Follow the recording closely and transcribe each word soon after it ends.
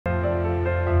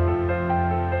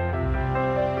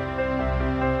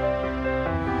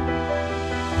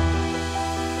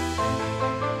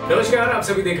नमस्कार, आप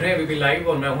सभी देख रहे हैं एबीपी लाइव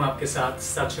और मैं हूं आपके साथ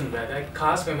सचिन वैदा। एक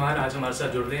खास मेहमान आज हमारे साथ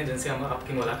जुड़ रहे हैं जिनसे हम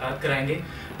आपकी मुलाकात कराएंगे।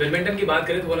 बैडमिंटन की बात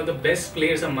करें तो one of the best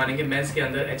players हम मानेंगे मेंस के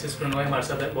अंदर एचएस प्रणॉय हमारे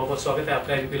साथ है। बहुत बहुत स्वागत है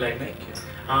आपका एबीपी लाइव में।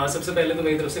 सबसे पहले तो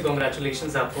मेरी तरफ से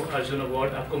कॉन्ग्रेचुलेशन आपको, अर्जुन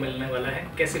अवार्ड आपको मिलने वाला है।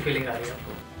 कैसी फीलिंग आ रही है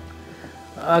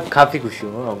आपको? काफ़ी खुशी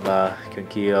हूँ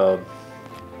क्योंकि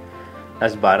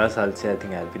आज 12 साल से I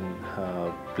think I have been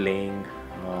playing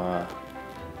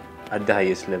at the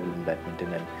highest level in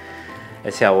badminton, and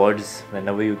ऐसे awards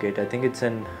whenever you get, I think it's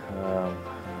an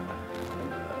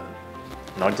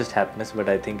not just happiness, but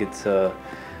I think it's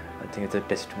a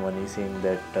testimony saying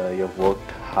that you've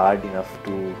worked hard enough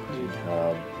to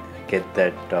get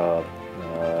that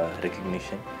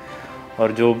recognition.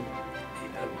 और जो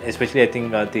especially I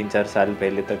think 3-4 साल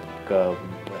पहले तक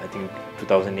I think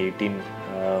 2018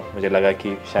 मुझे लगा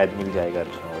कि शायद मिल जाएगा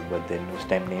अर्जुन अवार्ड, बट देन उस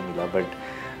टाइम नहीं मिला। बट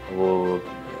वो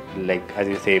लाइक एज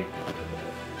यू से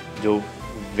जो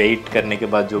वेट करने के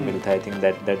बाद जो मिलता है, आई थिंक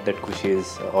दैट खुशी is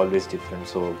always different.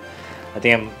 So I think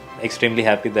I am extremely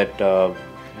happy that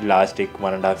last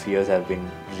 1.5 years have been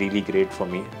really great for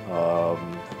me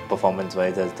performance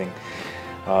wise. I think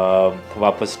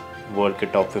वापस वर्ल्ड के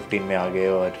टॉप 15 में आ गए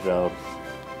और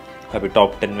अभी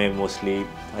टॉप 10 में mostly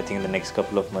I think in the next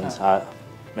couple of months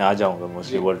मैं आ जाऊँगा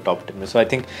mostly world top 10 में। सो I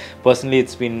think personally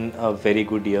it's been a very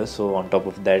good year. So on top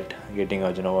of that getting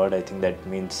Arjun award, I think that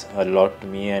means a lot to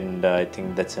me, and I think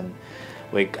that's an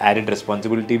वो एक added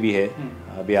responsibility भी है।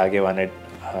 अभी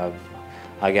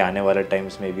आगे आने वाला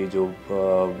times में भी जो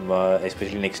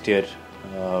स्पेशली नेक्स्ट ईयर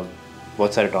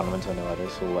बहुत सारे टूर्नामेंट्स होने वाले हैं।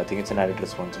 सो I think it's an added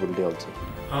responsibility also.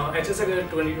 HS अगर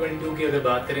 2022 की अगर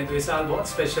बात करें तो ये साल बहुत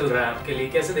स्पेशल रहा है आपके लिए।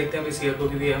 कैसे देखते हैं इस ईयर को?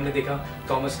 क्योंकि हमने देखा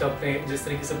थॉमस कप में जिस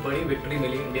तरीके से बड़ी विक्ट्री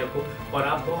मिली इंडिया को और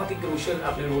आप बहुत ही क्रूशियल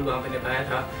आपने रोल वहाँ पे निभाया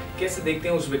था। कैसे देखते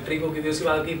हैं उस विक्ट्री को? क्योंकि उसके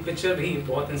बाद की पिक्चर भी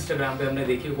बहुत इंस्टाग्राम पे हमने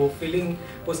देखी, वो फीलिंग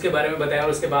उसके बारे में बताया।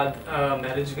 और उसके बाद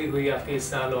मैरिज भी हुई आपके इस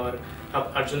साल, और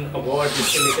अब अर्जुन अवार्ड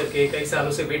जिसके लेकर के कई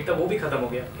सालों से वेट था वो भी खत्म हो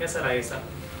गया। कैसा रहा ये साल?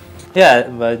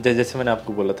 जैसे मैंने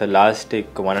आपको बोला था, last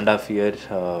 1.5 year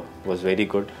was very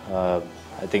good.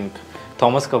 I think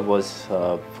Thomas cup was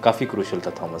काफ़ी क्रूशल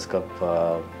था। थॉमस कप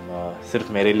सिर्फ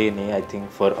मेरे लिए नहीं, I think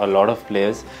for a lot of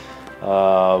players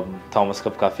Thomas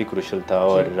cup काफ़ी क्रूशल था।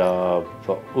 और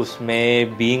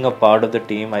उसमें being a part of the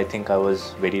team, I think I was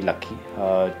very lucky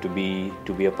to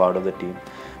be a part of the team,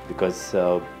 because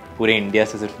पूरे India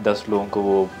से सिर्फ 10 लोगों को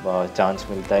वो चांस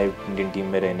मिलता है इंडियन टीम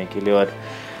में रहने के लिए।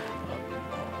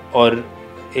 और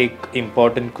एक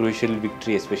important crucial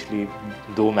victory, specially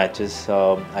 2 matches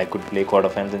I could play quarter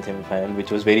final and semifinal,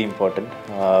 which was very important.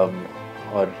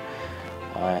 और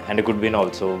and I could win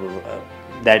also.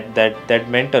 that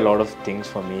meant a lot of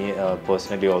things for me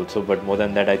personally also, but more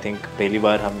than that I think पहली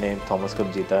बार हमने Thomas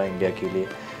cup जीता India के लिए,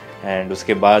 and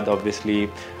उसके बाद obviously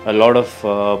a lot of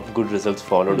good results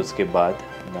followed उसके बाद,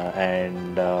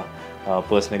 and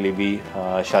personally भी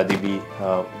शादी भी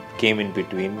came in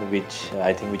between, which I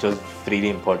think which was really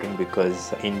important, because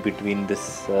in between this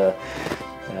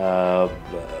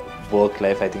work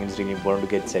life I think it's really important to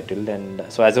get settled. And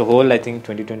so as a whole I think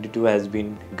 2022 has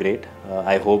been great.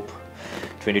 I hope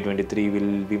 2023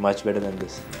 will be much better than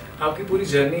this. आपकी पूरी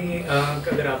journey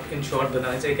अगर आप in short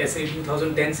बताना चाहिए, कैसे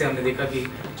 2010 से हमने देखा कि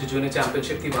जो जूनियर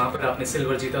चैंपियनशिप थी वहाँ पर आपने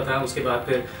सिल्वर जीता था। उसके बाद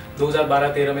फिर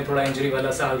 2012-13 में थोड़ा इंजरी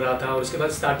वाला साल रहा था, और उसके बाद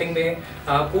स्टार्टिंग में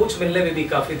कोच मिलने में भी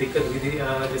काफ़ी दिक्कत हुई थी,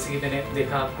 जैसे कि मैंने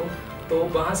देखा आपको। तो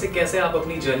वहाँ से कैसे आप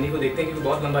अपनी जर्नी को देखते हैं, क्योंकि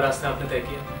बहुत लंबा रास्ता आपने तय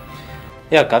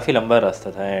किया? काफ़ी लंबा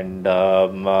रास्ता था, एंड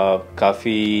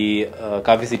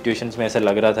काफ़ी सिचुएशंस में ऐसा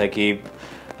लग रहा था कि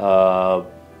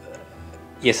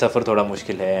ये सफ़र थोड़ा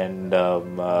मुश्किल है, and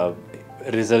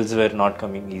results were not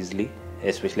coming easily,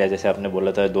 specially जैसे आपने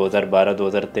बोला था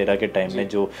 2012-2013 के टाइम में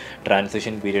जो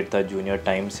ट्रांजिशन पीरियड था जूनियर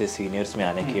टाइम से सीनियर्स में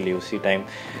आने के लिए, उसी टाइम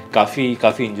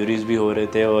काफ़ी इंजरीज भी हो रहे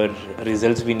थे और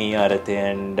रिजल्ट्स भी नहीं आ रहे थे,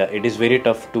 and it is very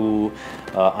tough to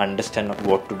understand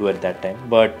what to do at that time.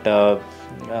 But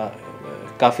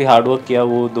काफ़ी हार्ड वर्क किया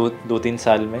वो 2-3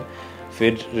 साल में,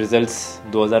 फिर रिजल्ट्स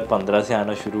 2015 से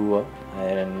आना शुरू हुआ,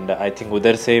 एंड आई थिंक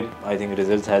उधर से I think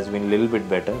results has been little bit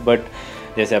better. But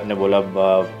जैसे आपने बोला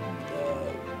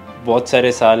बहुत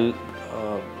सारे साल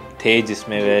थे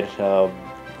जिसमें वेर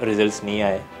रिजल्ट्स नहीं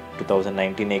आए।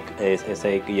 2019 ऐसा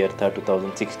एक ईयर था,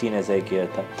 2016 ऐसा एक ईयर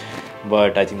था,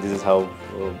 but I think this is how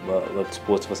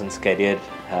sports persons career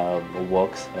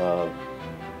works.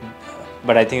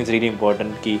 But I think it's really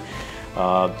important कि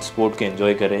स्पोर्ट को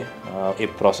एंजॉय करें,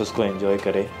 एक प्रोसेस को एंजॉय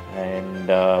करें,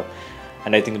 and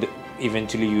I think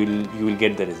eventually you will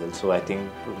get the results. So I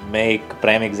think मैं एक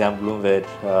prime example हूँ where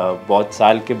बहुत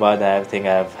साल के बाद I think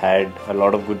I have had a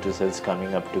lot of good results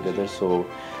coming up together. So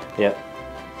yeah.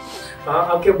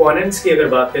 आपके opponents की अगर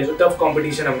बात करें, जो टफ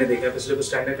कंपटीशन हमने देखा है पिछले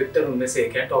कुछ टाइम में, विक्टर उनमें से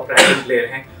एक है, टॉप रैंकिंग प्लेयर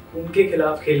हैं, उनके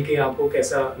खिलाफ खेल के आपको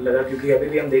कैसा लगा? क्योंकि अभी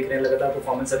भी हम देख रहे हैं लगातार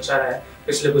परफॉर्मेंस अच्छा रहा है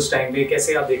पिछले कुछ टाइम में,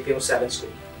 कैसे आप देखते हैं उस चैलेंज को?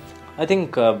 आई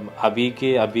थिंक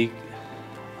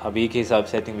अभी के हिसाब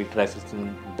से I think Victor Axelsen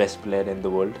best player in the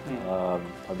world.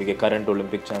 अभी के करंट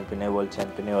ओलंपिक चैंपियन है, वर्ल्ड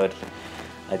चैंपियन है, और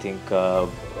I think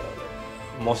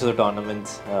most of the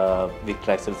tournaments Victor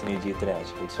Axelsen ही जीत रहे हैं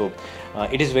आजकल. So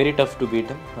it is very tough to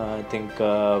beat him. I think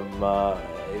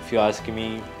if you ask me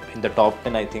in the top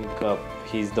 10, I think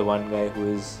he's the one guy who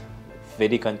is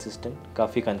very consistent,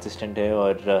 काफ़ी consistent है,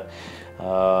 और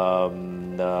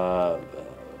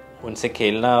उनसे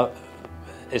खेलना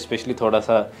especially थोड़ा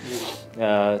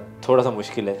सा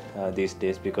मुश्किल है these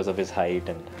days because of his height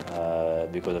and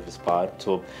because of his power.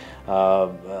 So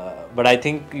but I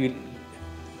think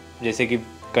जैसे कि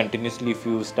continuously if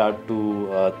you start to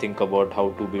think about how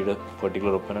to beat a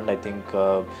particular opponent, I think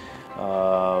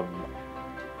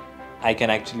I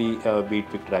can actually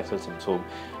beat Victor Axelsen. So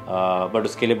but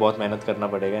उसके लिए बहुत मेहनत करना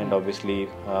पड़ेगा, and obviously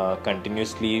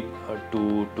continuously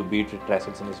to beat Victor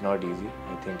Axelsen is not easy.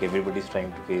 I think everybody is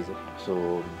trying to face it. So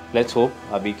let's hope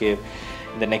अभी के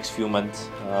in the next few months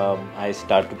I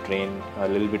start to train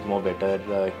a little bit more better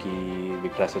कि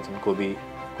Victor Axelsen को भी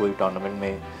कोई tournament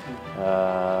में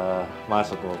मार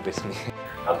सकूँ obviously.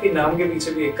 आपके नाम के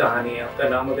पीछे भी एक कहानी है. आपका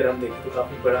नाम अगर हम देखें तो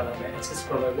काफ़ी बड़ा नाम है, एचएस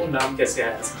प्रणॉय. वो नाम कैसे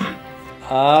आया?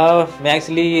 मैं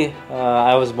actually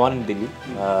I was born in Delhi,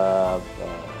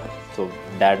 तो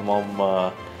डैड मॉम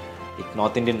एक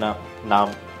नॉर्थ इंडियन नाम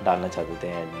डालना चाहते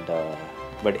थे, एंड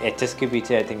बट एचएस के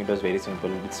पीछे I think it was very simple.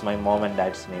 It's my mom and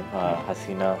dads name,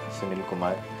 Hasina Sunil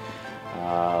Kumar.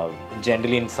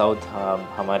 Generally in south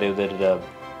हमारे उधर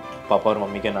पापा और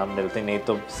मम्मी के नाम डालते हैं, नहीं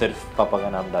तो सिर्फ पापा का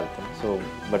नाम डालते हैं. सो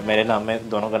बट मेरे नाम में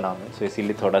दोनों का नाम है, सो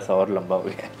इसीलिए थोड़ा सा और लंबा हो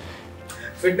गया.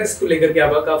 फिटनेस को लेकर के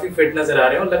आप काफ़ी फिट नजर आ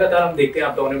रहे हैं, और लगातार हम देखते हैं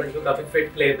आप टूर्नामेंट में काफ़ी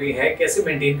फिट प्लेयर भी हैं. कैसे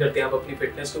मेंटेन करते हैं आप अपनी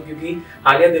फिटनेस को? क्योंकि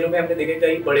हालिया दिनों में हमने देखे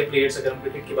कई बड़े प्लेयर्स, अगर हम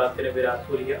क्रिकेट की बात करें विराट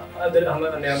कोहली, अदर हम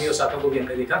नाओमी ओसाका को भी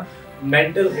हमने देखा,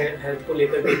 मेंटल हेल्थ को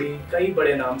लेकर के भी कई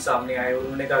बड़े नाम सामने आए, और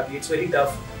उन्होंने कहा कि इट्स वेरी टफ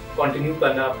कंटिन्यू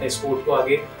करना अपने स्पोर्ट को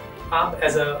आगे. आप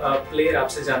एज अ प्लेयर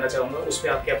आपसे जानना चाहूँगा उस पर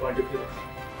आप क्या पॉइंट ऑफ व्यू?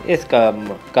 इसका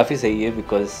काफ़ी सही है,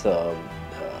 बिकॉज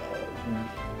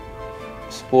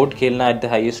स्पोर्ट खेलना एट द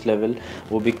हाईएस्ट लेवल,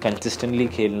 वो भी कंसिस्टेंटली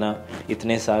खेलना,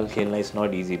 इतने साल खेलना is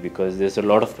not easy, because there is a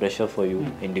lot of pressure for you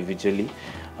individually,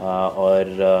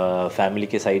 और फैमिली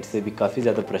के साइड से भी काफ़ी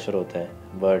ज़्यादा प्रेशर होता है.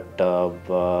 But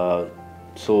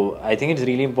so I think it's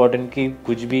really important कि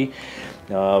कुछ भी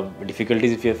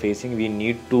difficulties if you're facing, we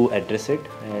need to address it,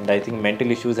 and I think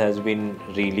mental issues has been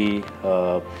really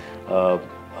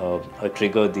a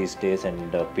trigger these days,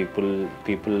 and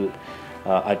people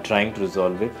are trying to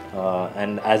resolve it,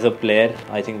 and as a player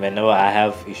I think whenever I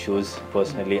have issues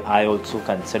personally, I also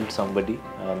consult somebody,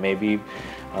 maybe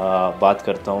बात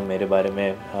करता हूँ मेरे बारे में,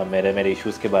 मेरे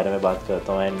issues के बारे में बात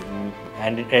करता हूँ,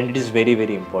 and it is very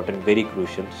very important, very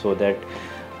crucial, so that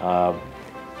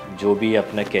जो भी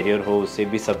अपना करियर हो उससे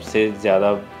भी सबसे ज़्यादा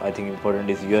I think important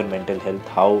is your mental health,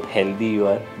 how healthy you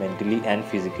are mentally and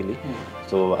physically.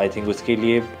 So I think उसके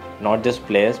लिए not just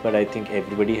players but I think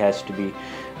everybody has to be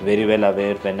very well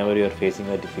aware when ever you are facing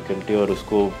a difficulty, और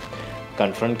उसको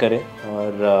confront करें,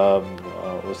 और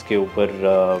उसके ऊपर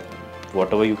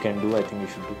whatever you can do, I think you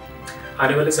should do.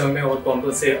 आने वाले समय में और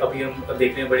कौन-कौन से अभी हम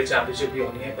देख रहे हैं बड़ी चैंपियनशिप भी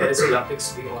होनी है, पेरिस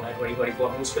ओलंपिक्स भी होना है 2024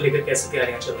 में, उसको लेकर कैसे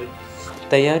तैयारियां चल रही हैं?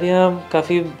 तैयारियां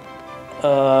काफ़ी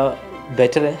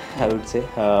बेटर है I would say,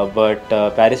 but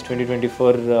Paris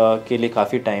 2024 के लिए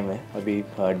काफ़ी टाइम है, अभी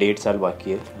 1.5 साल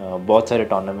बाकी है. बहुत सारे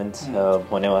टूर्नामेंट्स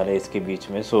होने वाले हैं इसके बीच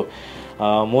में. सो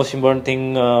मोस्ट इम्पॉर्टेंट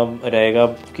थिंग रहेगा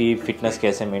कि फ़िटनेस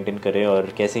कैसे मेंटेन करें और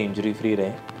कैसे इंजरी फ्री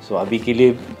रहें. सो अभी के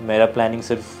लिए मेरा प्लानिंग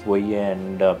सिर्फ वही है,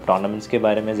 एंड टूर्नामेंट्स के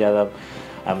बारे में ज़्यादा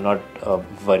I am not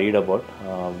worried about.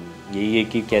 यही है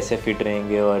कि कैसे फिट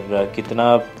रहेंगे और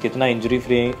कितना इंजरी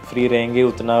फ्री रहेंगे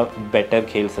उतना बेटर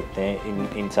खेल सकते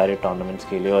हैं इन सारे टूर्नामेंट्स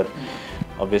के लिए. और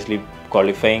ऑब्वियसली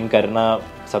क्वालिफाइंग करना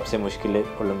सबसे मुश्किल है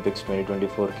ओलंपिक्स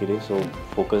 2024 के लिए, सो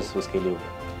फोकस उसके लिए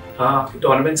होगा. हाँ,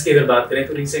 टूर्नामेंट्स की अगर बात करें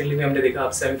तो रिसेंटली में हमने देखा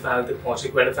आप सेमीफाइनल तक पहुंचे,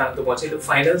 क्वार्टर फाइनल तक पहुंचे, तो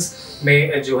फाइनल्स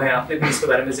में जो है आपने भी इसके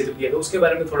बारे में जिक्र किया था, उसके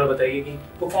बारे में थोड़ा बताइए कि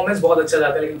परफॉर्मेंस बहुत अच्छा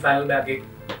जाता है लेकिन फाइनल में आगे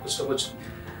कुछ तो कुछ.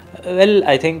 वेल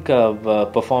आई थिंक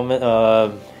परफॉर्मेंस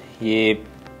ये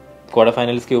क्वार्टर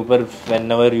फाइनल्स के ऊपर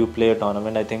when ever you play a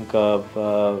tournament, I think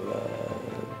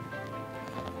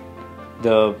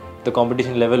the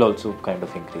competition level also kind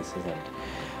of increases,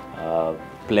 and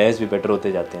players भी बेटर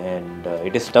होते जाते हैं, and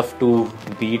it is tough to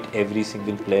beat every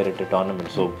single player at a tournament.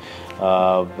 सो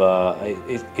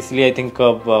इसलिए I think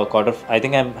I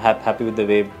am happy with the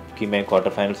way कि मैं quarter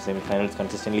finals semifinals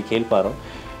consistently खेल पा रहा हूँ,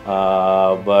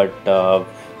 but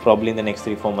probably in the next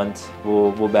 3-4 months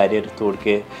वो बैरियर तोड़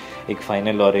के एक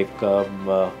फाइनल और एक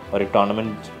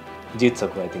टूर्नामेंट जीत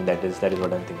सकूँ। I think that is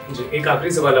what I think. जी, एक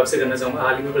आखिरी सवाल आपसे करना चाहूँगा।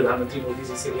 हाल ही में प्रधानमंत्री मोदी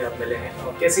जी से भी आप मिले हैं,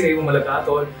 और कैसी रही वो मुलाकात,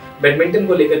 और बैडमिंटन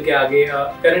को लेकर के आगे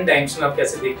करंट टाइम्स में आप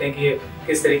कैसे देखते हैं कि ये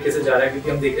किस तरीके से जा रहा है? क्योंकि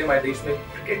हम देख रहे हैं हमारे देश में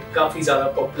क्रिकेट काफ़ी ज़्यादा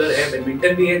पॉपुलर है,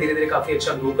 बैडमिंटन भी है, धीरे धीरे काफ़ी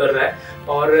अच्छा ग्रो कर रहा है,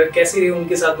 और कैसी रही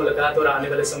उनके साथ मुलाकात, और आने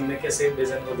वाले समय में कैसे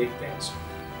विजन को देखते हैं उसको?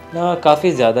 ना,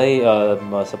 काफ़ी ज़्यादा ही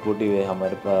सपोर्टिव है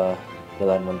हमारे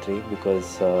प्रधानमंत्री, बिकॉज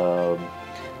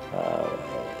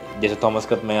जैसे थॉमस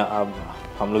कप में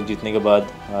हम लोग जीतने के बाद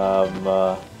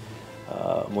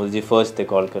मोदी जी फर्स्ट थे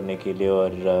कॉल करने के लिए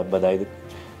और बधाई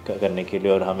करने के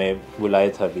लिए, और हमें बुलाया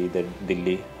था भी इधर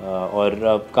दिल्ली,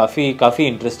 और काफ़ी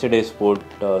इंटरेस्टेड है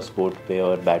स्पोर्ट पे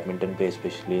और बैडमिंटन पे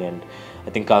स्पेशली, एंड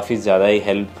आई थिंक काफ़ी ज़्यादा ही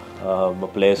हेल्प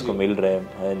प्लेयर्स को मिल रहे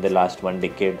हैं in the last 1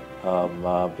 decade,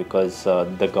 because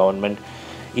the government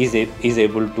is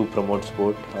able to promote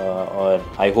sport, और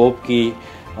आई होप कि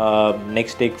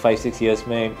नेक्स्ट 5-6 years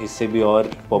में इससे भी और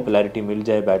पॉपुलैरिटी मिल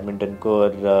जाए बैडमिंटन को,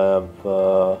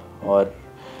 और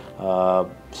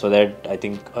so that I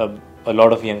think a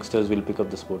lot of youngsters will pick up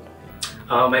the sport.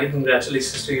 Many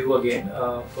congratulations to you again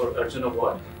for Arjun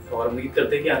Award, और उम्मीद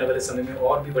करते हैं कि आने वाले समय में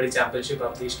और भी बड़ी चैंपियनशिप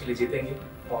आप देश के लिए जीतेंगे,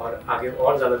 और आगे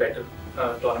और ज़्यादा बेटर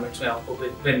टूर्नामेंट्स में आपको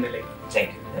विन मिलेगा।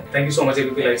 Thank you so much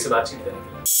ABP live से बातचीत करने के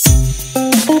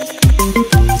लिए।